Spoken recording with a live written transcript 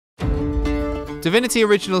Divinity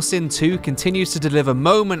Original Sin 2 continues to deliver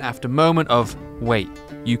moment after moment of, wait,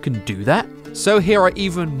 you can do that? So here are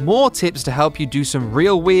even more tips to help you do some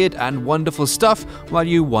real weird and wonderful stuff while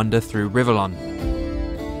you wander through Rivellon.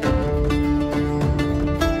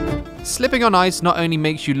 Slipping on ice not only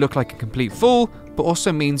makes you look like a complete fool, but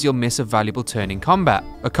also means you'll miss a valuable turn in combat.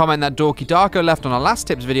 A comment that Dorky Darko left on our last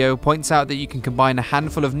tips video points out that you can combine a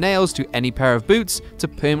handful of nails to any pair of boots to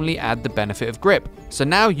permanently add the benefit of grip. So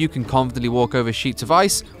now you can confidently walk over sheets of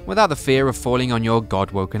ice without the fear of falling on your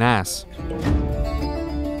Godwoken ass.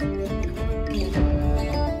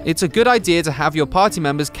 It's a good idea to have your party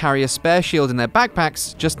members carry a spare shield in their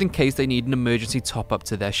backpacks just in case they need an emergency top up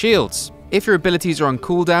to their shields. If your abilities are on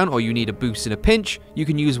cooldown or you need a boost in a pinch, you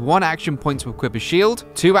can use 1 action point to equip a shield,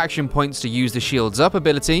 2 action points to use the shields up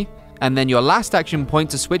ability, and then your last action point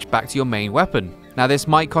to switch back to your main weapon. Now this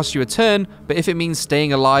might cost you a turn, but if it means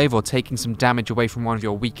staying alive or taking some damage away from one of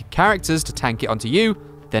your weaker characters to tank it onto you,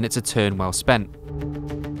 then it's a turn well spent.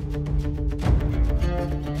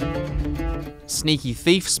 Sneaky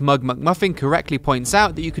Thief Smug McMuffin correctly points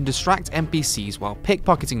out that you can distract NPCs while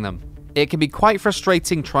pickpocketing them. It can be quite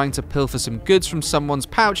frustrating trying to pilfer some goods from someone's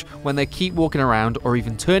pouch when they keep walking around or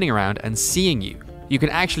even turning around and seeing you. You can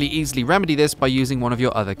actually easily remedy this by using one of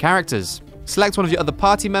your other characters. Select one of your other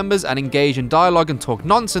party members and engage in dialogue and talk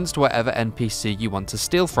nonsense to whatever NPC you want to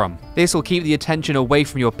steal from. This will keep the attention away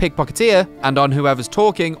from your pickpocketeer and on whoever's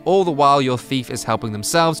talking, all the while your thief is helping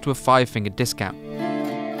themselves to a 5-finger discount.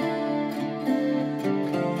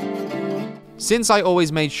 Since I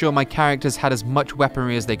always made sure my characters had as much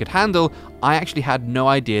weaponry as they could handle, I actually had no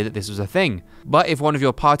idea that this was a thing. But if one of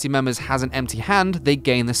your party members has an empty hand, they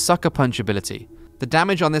gain the Sucker Punch ability. The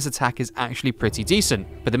damage on this attack is actually pretty decent,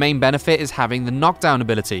 but the main benefit is having the knockdown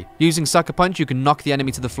ability. Using Sucker Punch, you can knock the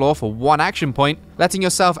enemy to the floor for 1 action point, letting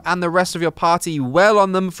yourself and the rest of your party well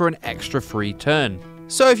on them for an extra free turn.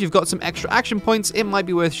 So if you've got some extra action points, it might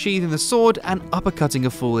be worth sheathing the sword and uppercutting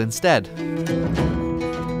a fool instead.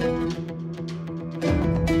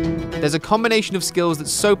 There's a combination of skills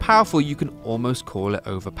that's so powerful you can almost call it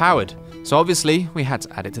overpowered. So obviously, we had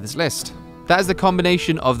to add it to this list. That is the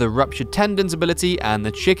combination of the Ruptured Tendons ability and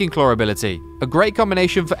the Chicken Claw ability. A great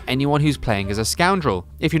combination for anyone who's playing as a scoundrel.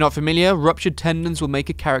 If you're not familiar, Ruptured Tendons will make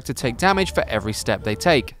a character take damage for every step they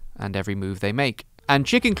take, and every move they make. And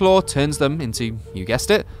Chicken Claw turns them into, you guessed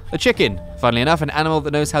it, a chicken. Funnily enough, an animal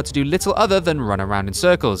that knows how to do little other than run around in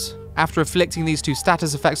circles. After inflicting these 2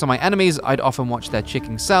 status effects on my enemies, I'd often watch their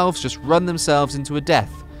chicken selves just run themselves into a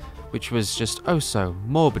death, which was just oh so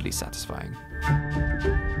morbidly satisfying.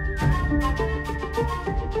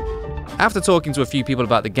 After talking to a few people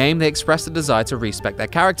about the game, they expressed a desire to respec their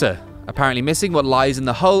character, apparently missing what lies in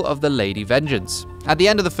the hull of the Lady Vengeance. At the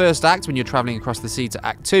end of the first act, when you're traveling across the sea to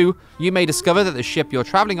Act 2, you may discover that the ship you're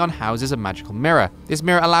traveling on houses a magical mirror. This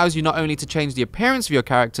mirror allows you not only to change the appearance of your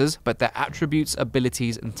characters, but their attributes,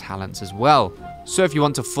 abilities, and talents as well. So if you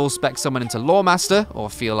want to full spec someone into Lawmaster, or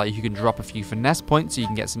feel like you can drop a few finesse points so you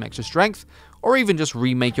can get some extra strength, or even just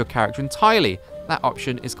remake your character entirely, that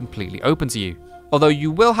option is completely open to you. Although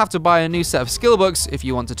you will have to buy a new set of skill books if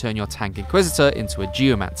you want to turn your Tank Inquisitor into a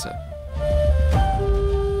Geomancer.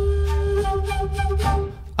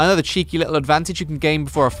 Another cheeky little advantage you can gain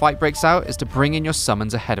before a fight breaks out is to bring in your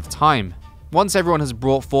summons ahead of time. Once everyone has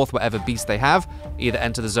brought forth whatever beast they have, either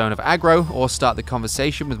enter the zone of aggro or start the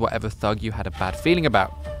conversation with whatever thug you had a bad feeling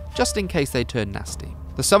about, just in case they turn nasty.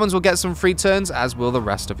 The summons will get some free turns, as will the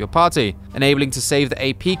rest of your party, enabling to save the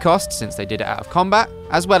AP cost since they did it out of combat,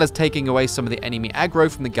 as well as taking away some of the enemy aggro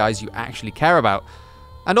from the guys you actually care about,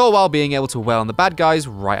 and all while being able to wail on the bad guys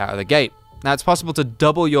right out of the gate. Now, it's possible to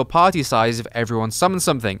double your party size if everyone summons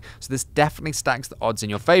something, so this definitely stacks the odds in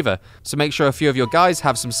your favor, so make sure a few of your guys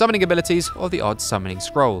have some summoning abilities or the odd summoning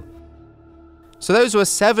scroll. So those were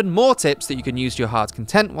 7 more tips that you can use to your heart's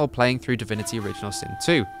content while playing through Divinity Original Sin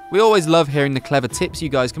 2. We always love hearing the clever tips you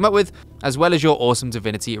guys come up with, as well as your awesome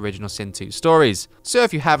Divinity Original Sin 2 stories. So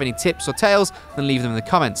if you have any tips or tales, then leave them in the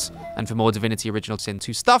comments. And for more Divinity Original Sin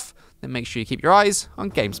 2 stuff, then make sure you keep your eyes on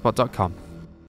GameSpot.com.